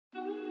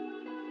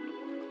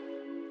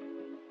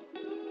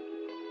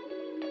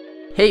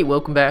Hey,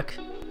 welcome back.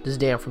 This is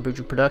Dan from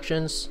Boujuke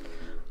Productions.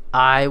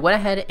 I went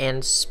ahead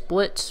and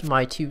split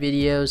my two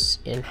videos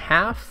in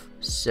half,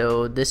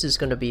 so this is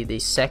going to be the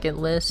second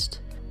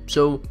list.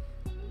 So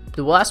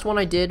the last one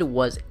I did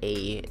was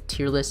a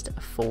tier list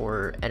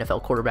for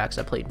NFL quarterbacks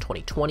I played in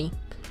 2020,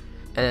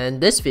 and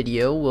this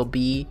video will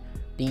be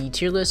the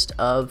tier list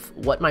of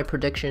what my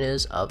prediction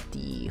is of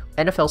the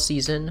NFL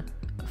season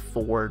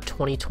for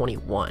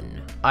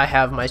 2021. I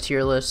have my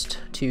tier list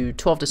to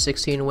 12 to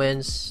 16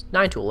 wins,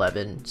 9 to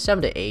 11,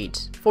 7 to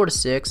 8, 4 to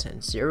 6,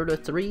 and 0 to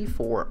 3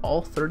 for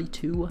all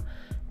 32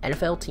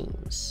 NFL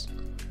teams.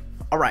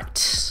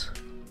 Alright,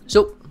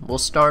 so we'll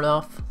start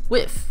off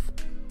with,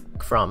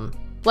 from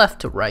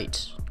left to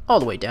right, all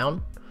the way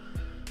down,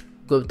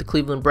 go with the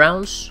Cleveland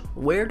Browns.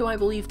 Where do I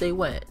believe they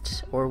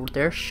went, or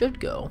there should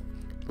go?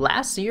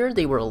 Last year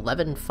they were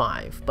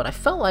 11-5, but I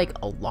felt like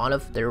a lot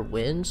of their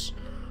wins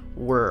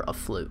were a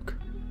fluke.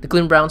 The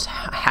Cleveland Browns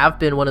have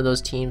been one of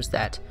those teams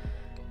that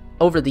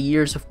over the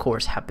years, of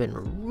course, have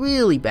been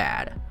really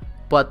bad,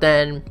 but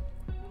then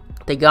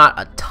they got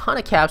a ton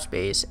of cap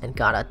space and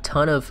got a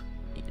ton of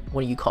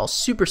what you call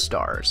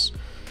superstars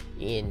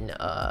in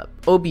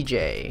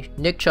OBJ,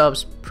 Nick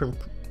Chubb's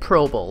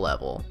Pro Bowl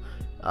level.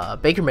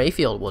 Baker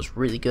Mayfield was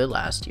really good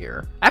last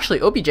year. Actually,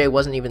 OBJ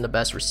wasn't even the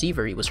best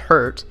receiver. He was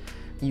hurt.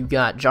 You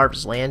got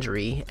Jarvis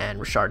Landry and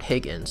Rashard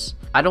Higgins.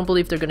 I don't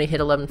believe they're going to hit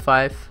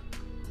 11-5.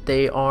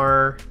 They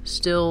are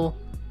still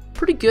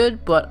pretty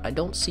good, but I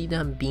don't see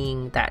them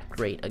being that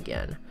great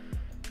again.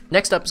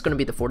 Next up is going to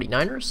be the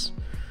 49ers.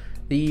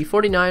 The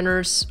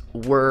 49ers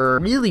were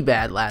really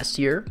bad last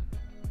year,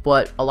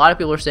 but a lot of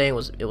people are saying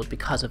it was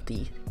because of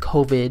the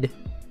COVID.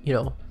 You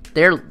know,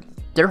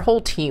 their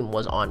whole team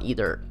was on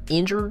either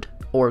injured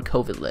or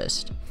COVID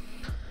list,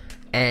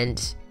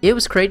 and it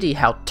was crazy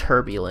how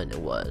turbulent it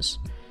was.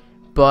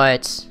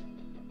 But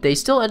they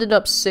still ended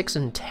up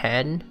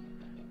 6-10.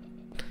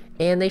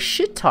 And they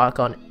shit talk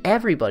on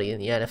everybody in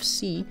the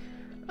NFC.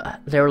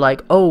 They were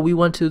like, oh, we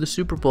went to the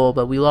Super Bowl,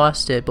 but we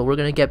lost it, but we're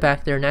going to get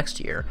back there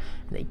next year.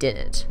 And they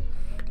didn't.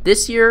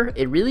 This year,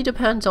 it really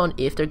depends on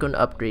if they're going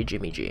to upgrade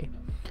Jimmy G.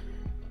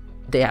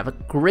 They have a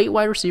great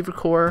wide receiver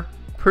core,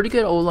 pretty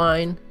good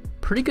O-line,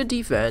 pretty good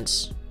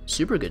defense,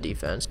 super good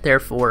defense.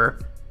 Therefore,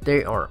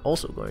 they are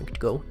also going to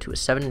go to a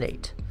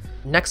 7-8.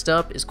 Next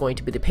up is going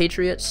to be the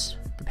Patriots.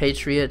 The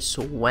Patriots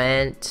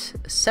went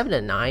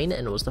 7-9,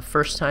 and it was the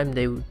first time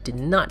they did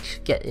not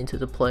get into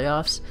the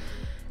playoffs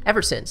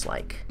ever since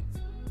like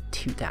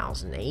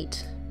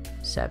 2008,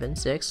 7,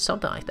 6,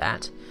 something like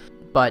that.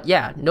 But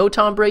yeah, no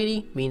Tom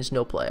Brady means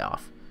no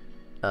playoff.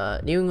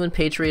 New England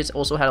Patriots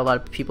also had a lot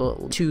of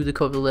people to the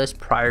COVID list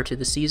prior to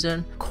the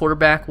season.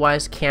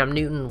 Quarterback-wise, Cam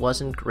Newton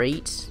wasn't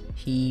great.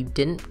 He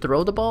didn't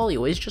throw the ball. He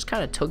always just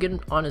kind of took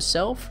it on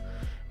himself,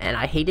 and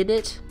I hated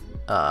it.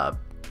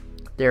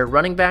 Their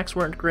running backs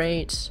weren't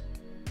great.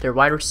 Their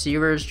wide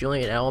receivers,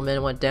 Julian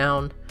Edelman, went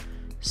down.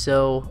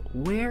 So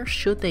where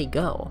should they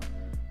go?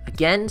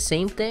 Again,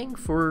 same thing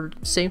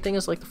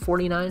as like the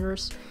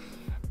 49ers.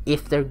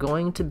 If they're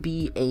going to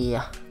be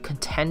a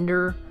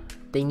contender,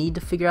 they need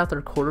to figure out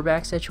their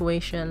quarterback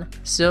situation.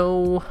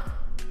 So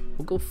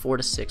we'll go 4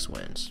 to 6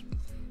 wins.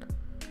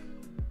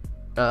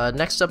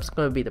 Next up is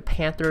going to be the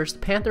Panthers. The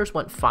Panthers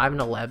went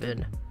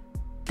 5-11.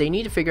 They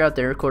need to figure out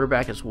their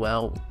quarterback as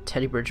well.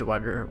 Teddy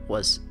Bridgewater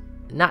was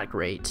not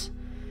great.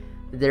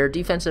 Their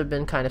defense have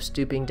been kind of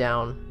stooping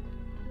down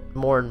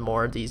more and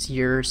more these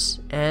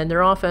years, and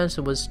their offense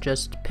was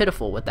just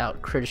pitiful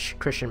without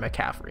Christian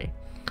McCaffrey.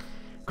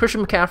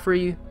 Christian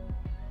McCaffrey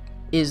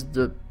is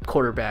the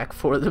quarterback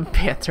for the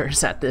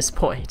Panthers at this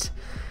point.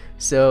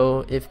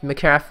 So if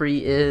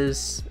McCaffrey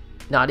is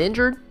not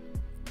injured,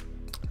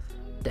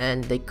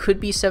 then they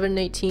could be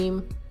 7-8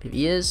 team. If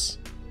he is,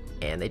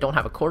 and they don't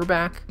have a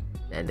quarterback,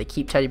 and they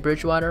keep Teddy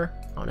Bridgewater,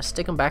 I want to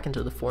stick them back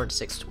into the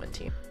 4-6 win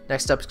team.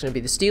 Next up is going to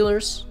be the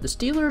Steelers. The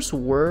Steelers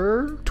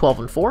were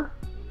 12-4.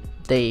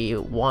 They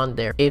won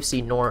their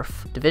AFC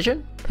North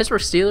division.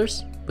 Pittsburgh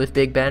Steelers with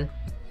Big Ben,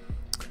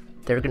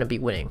 they're going to be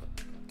winning.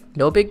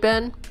 No Big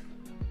Ben,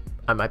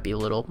 I might be a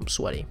little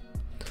sweaty.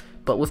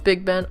 But with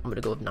Big Ben, I'm going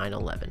to go with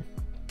 9-11.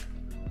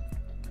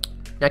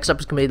 Next up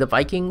is going to be the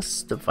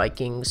Vikings. The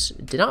Vikings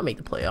did not make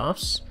the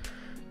playoffs.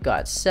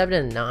 Got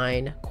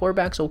 7-9.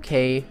 Quarterback's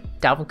okay.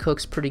 Dalvin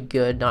Cook's pretty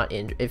good, not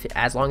injured.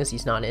 As long as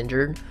he's not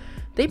injured,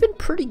 they've been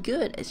pretty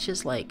good. It's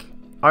just like,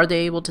 are they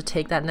able to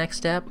take that next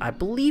step? I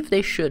believe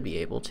they should be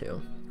able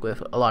to,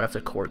 with a lot of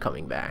the core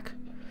coming back.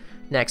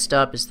 Next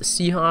up is the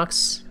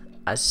Seahawks.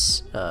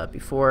 As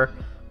before,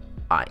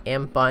 I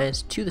am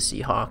biased to the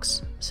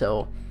Seahawks.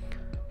 So,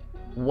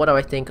 what do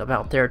I think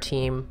about their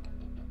team?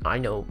 I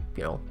know,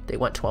 they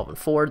went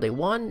 12-4. They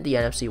won the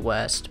NFC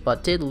West,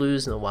 but did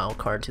lose in the wild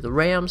card to the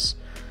Rams.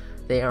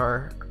 They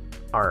are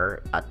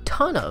a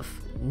ton of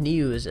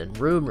news and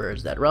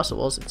rumors that Russell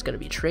Wilson's going to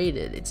be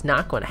traded. It's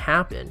not going to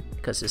happen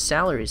because his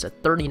salary is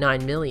at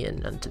 $39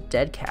 million into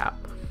dead cap,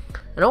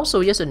 and also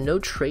he has a no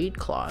trade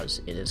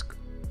clause in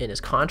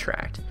his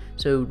contract.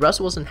 So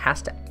Russell Wilson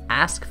has to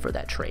ask for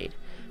that trade,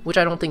 which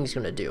I don't think he's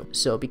going to do.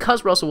 So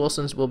because Russell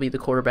Wilson's will be the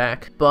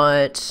quarterback,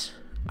 but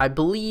I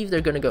believe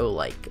they're going to go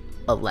like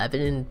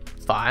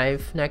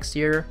 11-5 next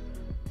year,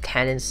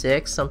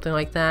 10-6, something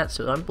like that.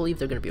 So I believe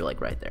they're going to be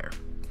like right there.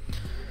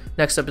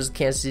 Next up is the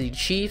Kansas City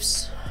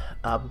Chiefs.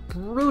 A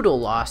brutal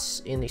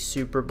loss in the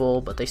Super Bowl,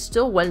 but they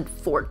still went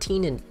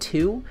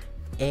 14-2.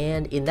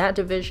 And in that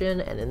division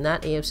and in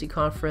that AFC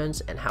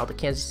conference, and how the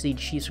Kansas City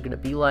Chiefs are going to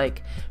be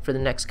like for the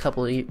next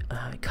couple of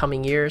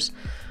coming years,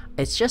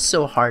 it's just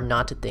so hard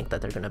not to think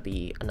that they're going to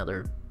be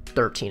another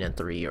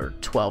 13-3 or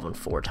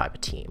 12-4 type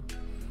of team.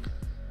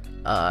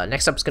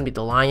 Next up is going to be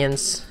the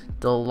Lions.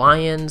 The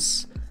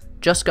Lions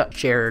just got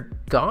Jared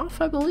Goff,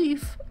 I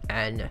believe,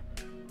 and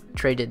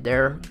traded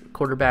their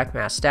quarterback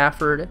Matt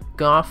Stafford.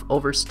 Goff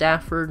over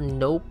Stafford,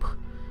 nope.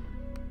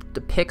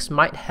 The picks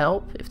might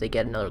help if they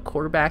get another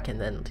quarterback and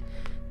then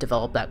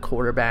develop that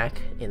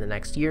quarterback in the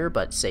next year,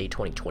 but say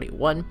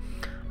 2021,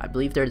 I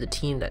believe they're the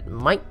team that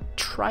might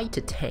try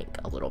to tank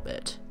a little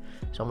bit.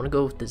 So I'm going to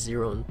go with the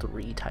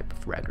 0-3 type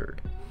of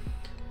record.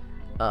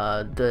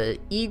 The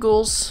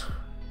Eagles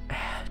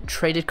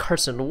traded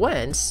Carson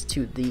Wentz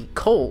to the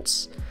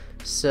Colts,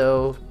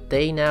 so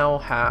they now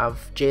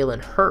have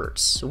Jalen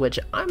Hurts, which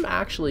I'm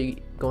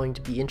actually going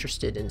to be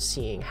interested in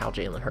seeing how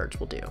Jalen Hurts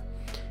will do.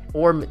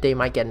 Or they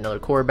might get another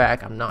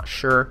quarterback, I'm not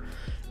sure.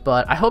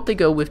 But I hope they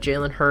go with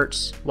Jalen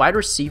Hurts. Wide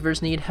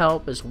receivers need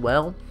help as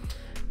well.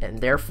 And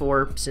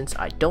therefore, since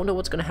I don't know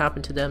what's going to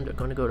happen to them, they're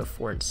going to go to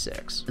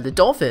 4-6. The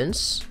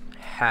Dolphins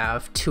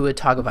have Tua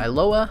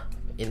Tagovailoa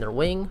in their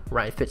wing.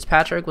 Ryan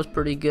Fitzpatrick was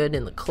pretty good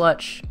in the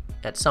clutch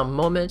at some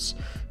moments.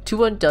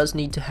 Tua does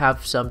need to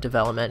have some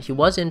development. He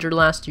was injured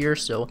last year,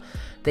 so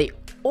they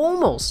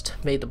almost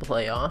made the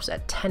playoffs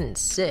at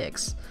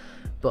 10-6.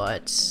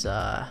 But,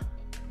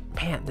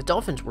 man, the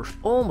Dolphins were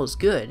almost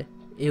good.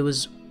 It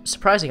was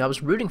surprising. I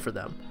was rooting for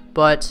them,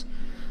 but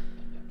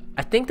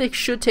I think they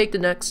should take the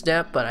next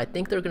step, but I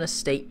think they're going to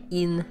stay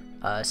in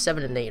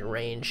 7-8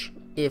 range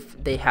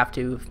if they have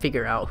to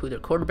figure out who their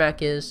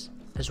quarterback is,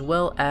 as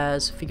well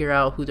as figure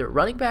out who their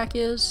running back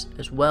is,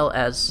 as well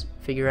as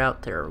figure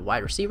out their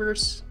wide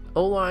receivers,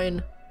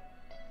 O-line,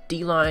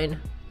 D-line,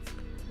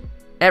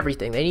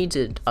 everything. They need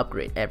to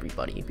upgrade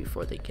everybody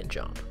before they can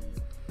jump.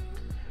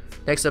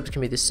 Next up is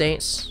going to be the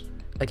Saints.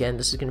 Again,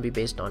 this is going to be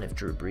based on if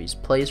Drew Brees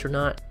plays or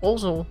not.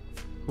 Also,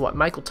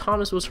 Michael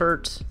Thomas was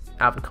hurt.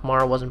 Alvin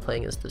Kamara wasn't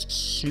playing as the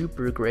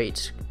super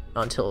great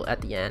until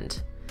at the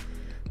end.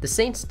 The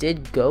Saints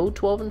did go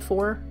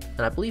 12-4,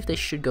 and I believe they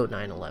should go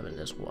 9-11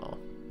 as well.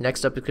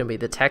 Next up is going to be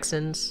the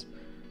Texans.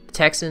 The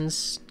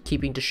Texans,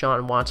 keeping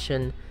Deshaun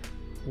Watson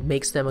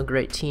makes them a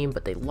great team,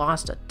 but they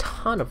lost a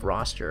ton of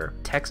roster.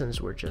 Texans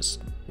were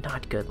just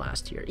not good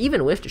last year.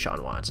 Even with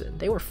Deshaun Watson,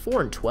 they were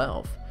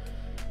 4-12.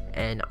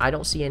 And I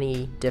don't see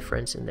any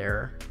difference in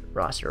their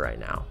roster right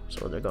now.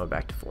 So they're going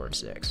back to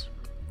 4-6.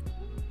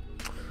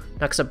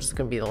 Next up is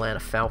going to be the Atlanta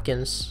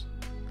Falcons.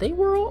 They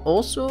were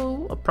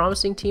also a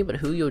promising team, but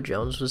Julio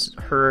Jones was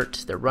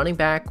hurt. Their running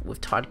back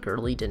with Todd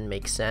Gurley didn't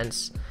make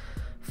sense.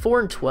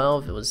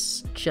 4-12, it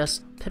was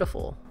just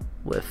pitiful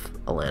with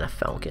Atlanta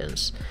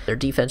Falcons. Their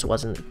defense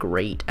wasn't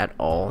great at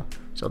all,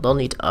 so they'll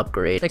need to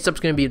upgrade. Next up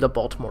is going to be the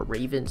Baltimore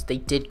Ravens. They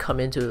did come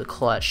into the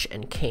clutch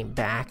and came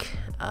back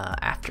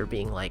after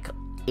being like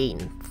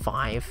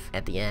 8-5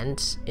 at the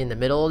end in the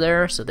middle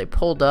there, so they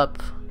pulled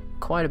up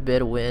quite a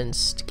bit of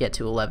wins to get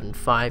to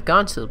 11-5,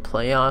 gone to the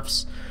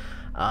playoffs,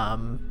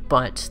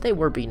 but they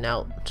were beaten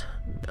out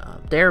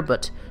there.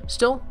 But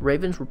still,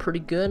 Ravens were pretty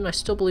good, and I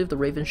still believe the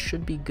Ravens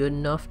should be good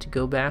enough to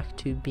go back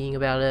to being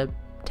about a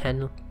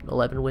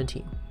 10-11 win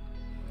team.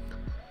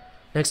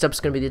 Next up is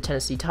going to be the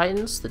Tennessee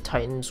Titans. The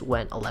Titans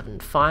went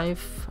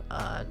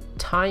 11-5,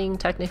 tying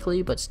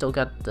technically, but still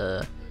got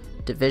the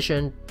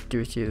division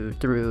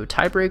through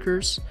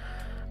tiebreakers.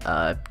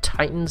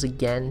 Titans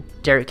again,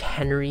 Derrick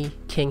Henry,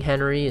 King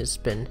Henry has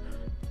been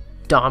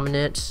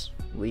dominant.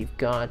 We've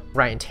got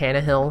Ryan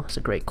Tannehill, is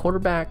a great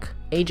quarterback.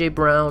 AJ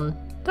Brown,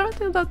 I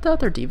think that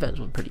their defense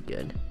was pretty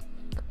good.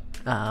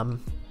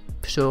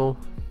 So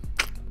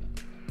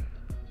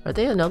are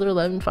they another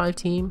 11-5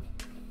 team?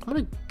 I'm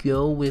gonna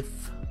go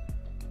with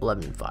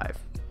 11-5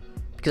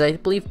 because I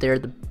believe they're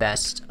the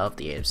best of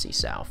the AFC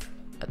South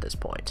at this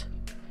point.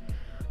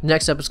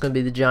 Next up is going to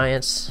be the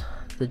Giants.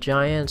 The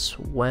Giants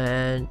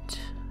went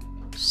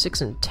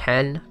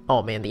 6-10.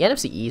 Oh man, the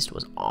NFC East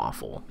was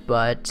awful.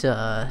 But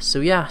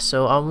so yeah,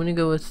 so I'm gonna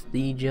go with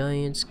the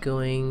Giants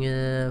going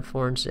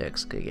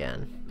 4-6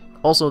 again.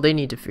 Also, they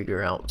need to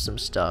figure out some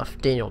stuff.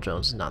 Daniel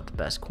Jones is not the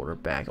best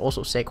quarterback.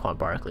 Also, Saquon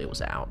Barkley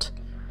was out.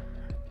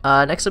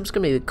 Next up is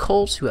going to be the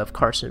Colts, who have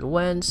Carson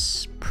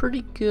Wentz.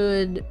 Pretty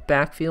good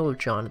backfield with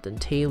Jonathan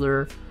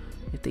Taylor.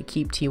 If they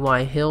keep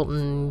T.Y.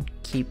 Hilton,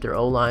 keep their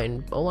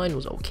O-line. O-line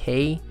was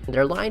okay.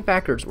 Their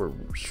linebackers were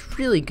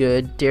really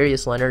good.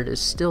 Darius Leonard is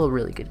still a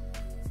really good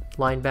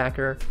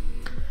linebacker.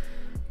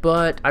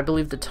 But I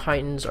believe the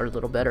Titans are a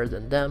little better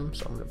than them,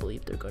 so I'm going to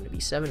believe they're going to be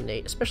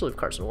 7-8, especially with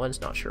Carson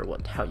Wentz. Not sure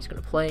how he's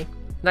going to play.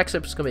 Next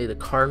up is going to be the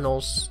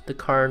Cardinals. The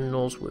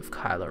Cardinals with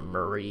Kyler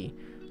Murray.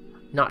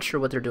 Not sure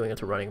what they're doing at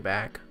the running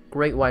back.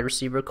 Great wide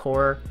receiver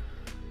core.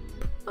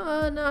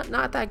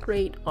 Not that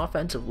great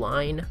offensive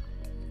line.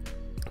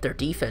 Their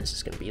defense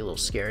is going to be a little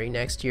scary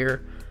next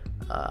year,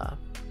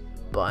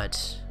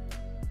 but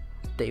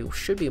they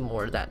should be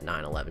more of that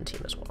 9-11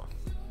 team as well.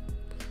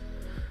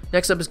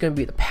 Next up is going to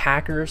be the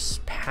Packers.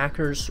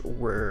 Packers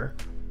were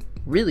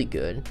really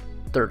good,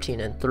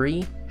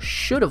 13-3.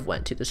 Should have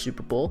went to the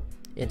Super Bowl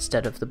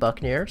instead of the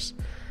Buccaneers,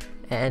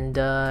 and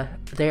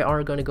they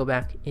are going to go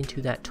back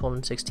into that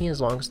 12-16 as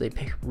long as they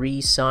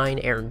re-sign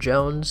Aaron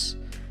Jones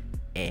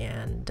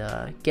and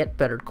get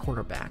better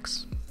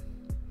quarterbacks.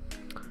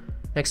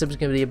 Next up is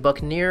going to be the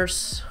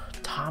Buccaneers.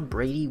 Tom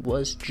Brady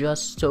was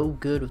just so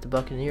good with the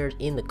Buccaneers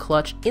in the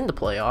clutch in the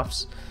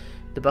playoffs.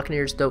 The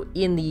Buccaneers, though,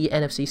 in the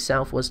NFC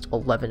South was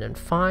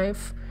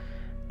 11-5.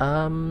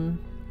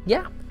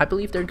 Yeah, I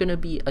believe they're going to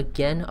be,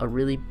 again, a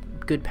really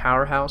good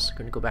powerhouse. They're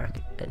going to go back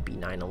and be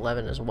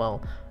 9-11 as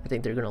well. I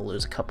think they're going to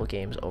lose a couple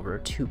games over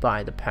to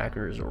by the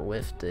Packers or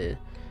with the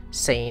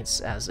Saints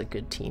as a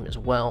good team as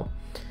well.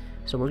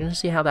 So we're going to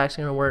see how that's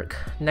going to work.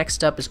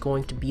 Next up is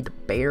going to be the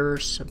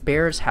Bears.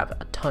 Bears have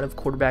a ton of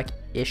quarterback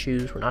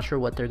issues. We're not sure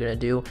what they're going to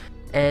do,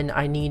 and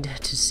I need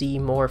to see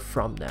more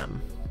from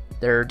them.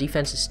 Their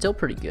defense is still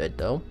pretty good,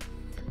 though,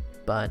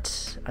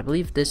 but I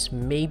believe this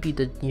may be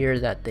the year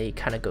that they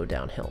kind of go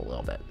downhill a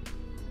little bit.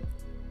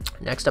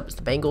 Next up is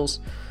the Bengals.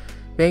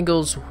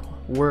 Bengals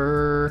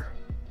were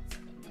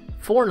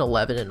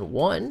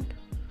 4-11-1.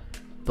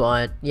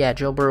 But yeah,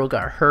 Joe Burrow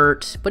got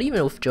hurt. But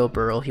even with Joe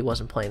Burrow, he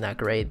wasn't playing that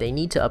great. They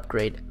need to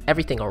upgrade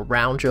everything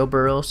around Joe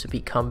Burrow to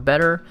become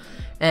better.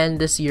 And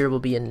this year will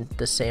be in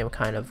the same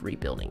kind of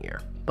rebuilding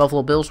year.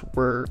 Buffalo Bills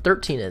were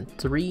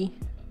 13-3.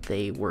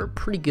 They were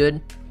pretty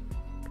good.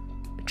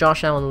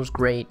 Josh Allen was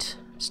great.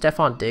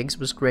 Stephon Diggs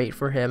was great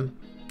for him.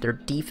 Their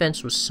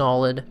defense was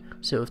solid.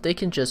 So if they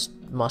can just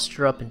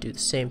muster up and do the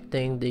same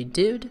thing they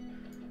did,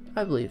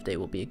 I believe they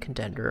will be a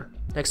contender.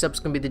 Next up is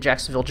going to be the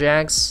Jacksonville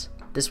Jags.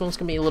 This one's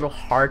going to be a little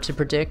hard to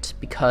predict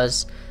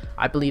because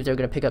I believe they're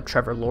going to pick up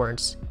Trevor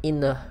Lawrence in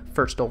the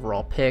first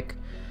overall pick.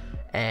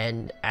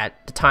 And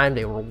at the time,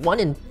 they were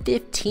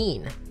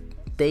 1-15.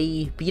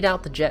 They beat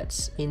out the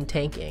Jets in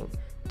tanking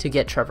to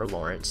get Trevor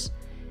Lawrence.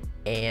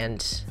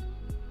 And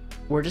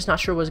we're just not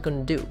sure what's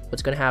going to do,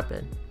 what's going to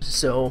happen.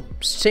 So,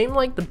 same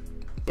like the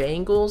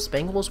Bengals.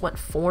 Bengals went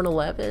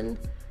 4-11.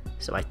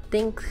 So I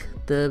think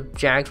the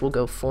Jags will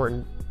go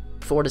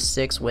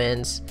 4-6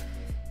 wins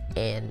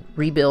and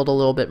rebuild a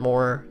little bit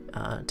more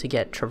to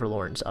get Trevor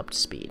Lawrence up to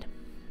speed.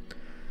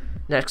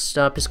 Next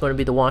up is going to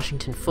be the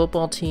Washington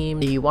football team.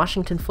 The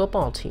Washington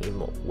football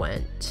team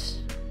went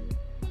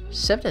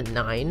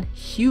 7-9.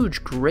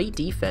 Huge, great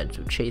defense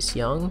with Chase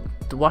Young.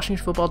 The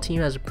Washington football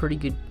team has a pretty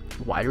good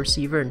wide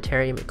receiver in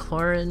Terry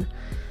McLaurin.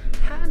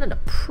 Had a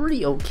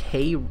pretty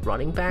okay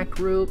running back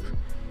group,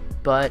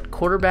 but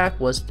quarterback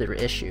was their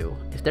issue.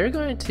 If they're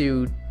going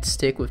to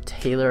stick with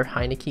Taylor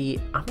Heineke,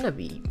 I'm going to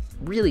be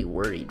really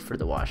worried for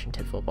the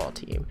Washington football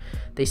team.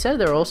 They said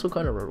they're also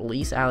going to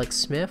release Alex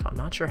Smith. I'm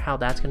not sure how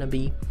that's going to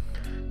be,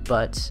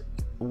 but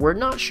we're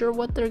not sure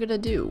what they're going to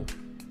do.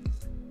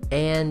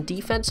 And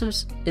defense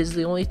is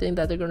the only thing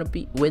that they're going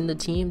to win the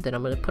team. Then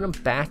I'm going to put them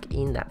back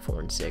in that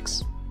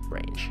 4-6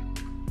 range.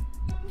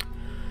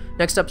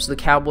 Next up is the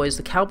Cowboys.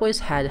 The Cowboys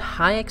had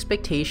high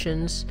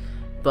expectations,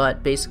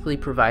 but basically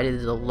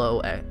provided the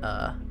low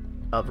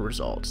of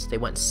results. They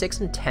went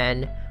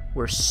 6-10,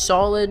 were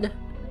solid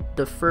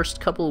the first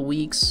couple of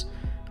weeks,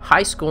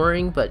 high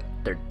scoring, but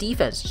their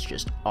defense is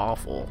just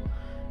awful.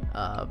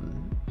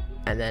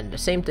 And then the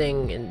same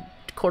thing in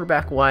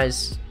quarterback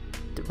wise.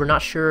 We're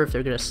not sure if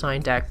they're going to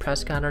sign Dak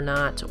Prescott or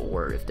not,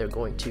 or if they're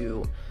going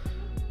to,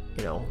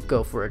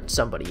 go for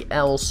somebody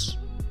else.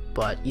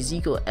 But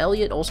Ezekiel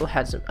Elliott also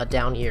had a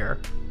down year.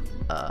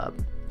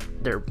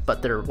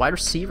 But their wide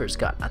receivers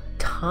got a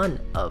ton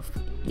of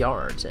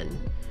yards, and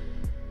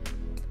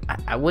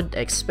I would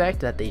expect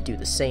that they do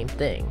the same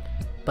thing.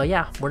 But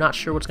yeah, we're not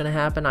sure what's going to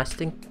happen. I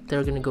think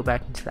they're going to go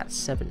back into that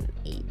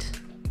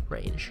 7-8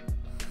 range.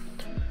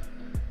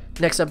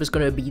 Next up is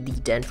going to be the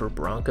Denver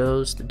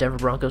Broncos. The Denver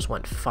Broncos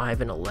went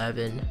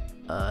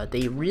 5-11.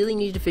 They really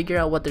need to figure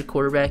out what their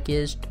quarterback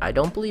is. I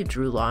don't believe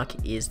Drew Lock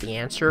is the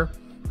answer.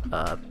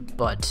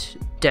 But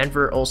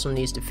Denver also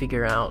needs to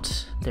figure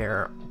out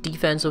their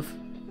defensive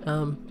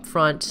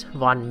front.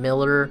 Von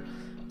Miller,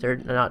 they're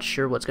not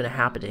sure what's going to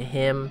happen to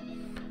him.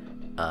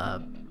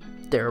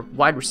 Their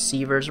wide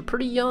receivers are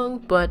pretty young,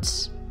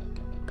 but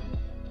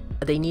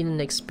they need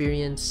an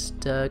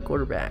experienced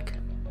quarterback.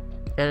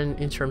 And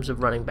in terms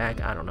of running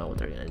back, I don't know what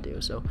they're going to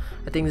do. So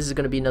I think this is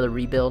going to be another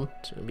rebuild.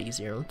 It's going to be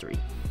 0-3.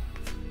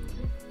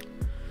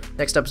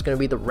 Next up is going to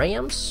be the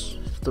Rams.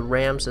 The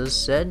Rams, as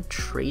said,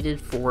 traded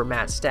for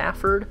Matt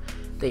Stafford.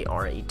 They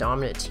are a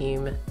dominant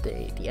team.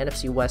 The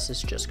NFC West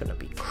is just going to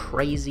be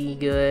crazy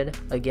good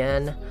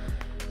again.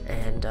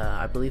 And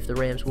I believe the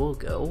Rams will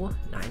go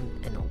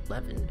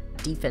 9-11.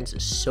 Defense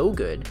is so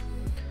good.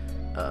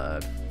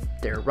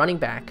 Their running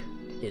back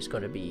is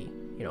going to be,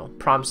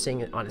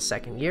 promising on his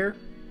second year.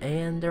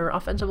 And their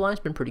offensive line's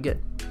been pretty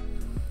good.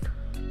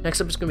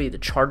 Next up is going to be the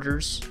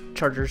Chargers.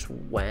 Chargers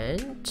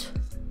went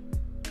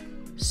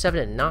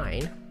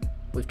 7-9.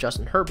 with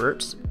Justin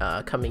Herbert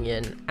coming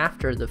in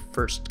after the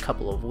first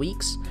couple of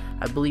weeks.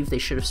 I believe they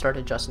should have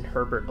started Justin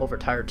Herbert over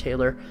Tyrod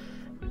Taylor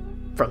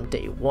from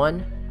day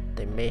one.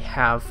 They may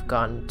have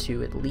gone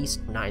to at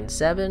least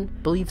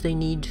 9-7. Believe they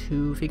need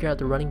to figure out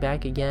the running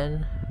back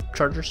again.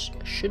 Chargers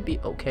should be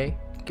okay.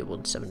 Get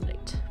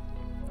 7-8.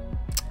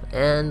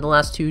 And the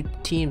last two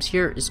teams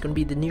here is going to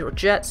be the New York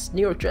Jets.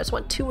 New York Jets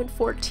went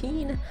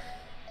 2-14.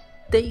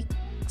 They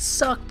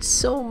sucked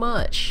so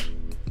much,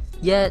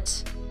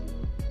 yet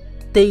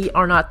they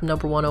are not the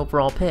 #1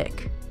 overall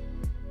pick,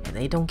 and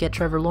they don't get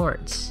Trevor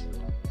Lawrence.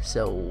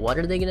 So what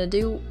are they gonna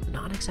do?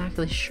 Not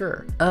exactly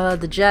sure.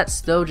 The Jets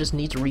though just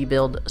need to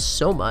rebuild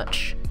so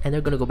much, and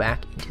they're gonna go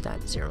back into that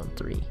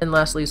 0-3. And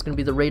lastly, it's gonna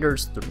be the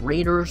Raiders. The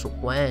Raiders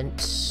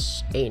went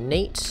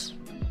 8-8.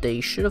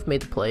 They should have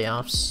made the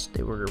playoffs.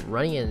 They were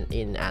running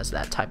in as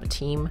that type of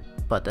team,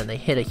 but then they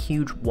hit a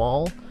huge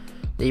wall.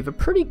 They have a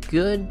pretty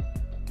good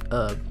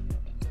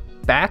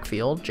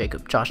backfield.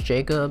 Josh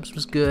Jacobs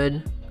was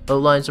good.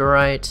 O-line's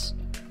alright.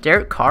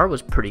 Derek Carr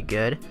was pretty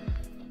good.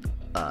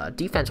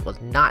 Defense was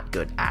not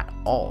good at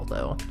all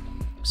though.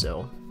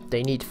 So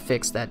they need to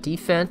fix that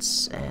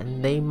defense,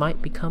 and they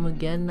might become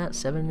again that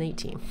 7-8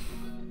 team.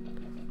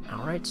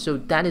 Alright, so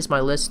that is my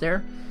list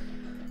there.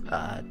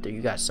 There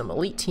you got some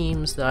elite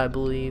teams that I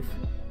believe,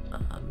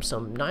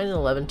 some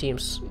 9-11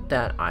 teams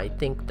that I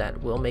think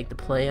that will make the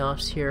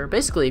playoffs here.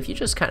 Basically, if you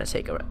just kind of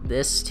take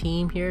this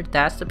team here,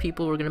 that's the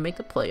people who are going to make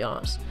the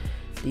playoffs.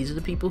 These are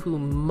the people who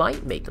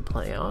might make the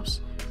playoffs,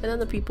 and then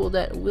the people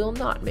that will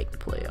not make the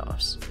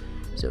playoffs.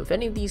 So if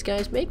any of these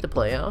guys make the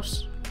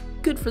playoffs,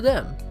 good for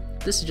them.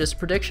 This is just a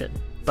prediction.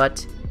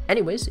 But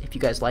anyways, if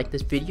you guys like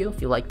this video,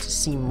 if you'd like to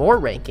see more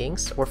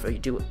rankings, or if you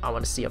do, I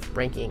want to see a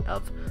ranking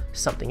of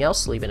something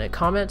else, leave in a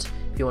comment.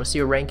 If you want to see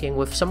a ranking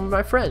with some of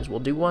my friends, we'll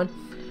do one.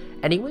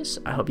 Anyways,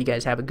 I hope you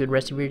guys have a good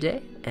rest of your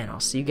day, and I'll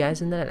see you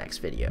guys in the next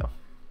video.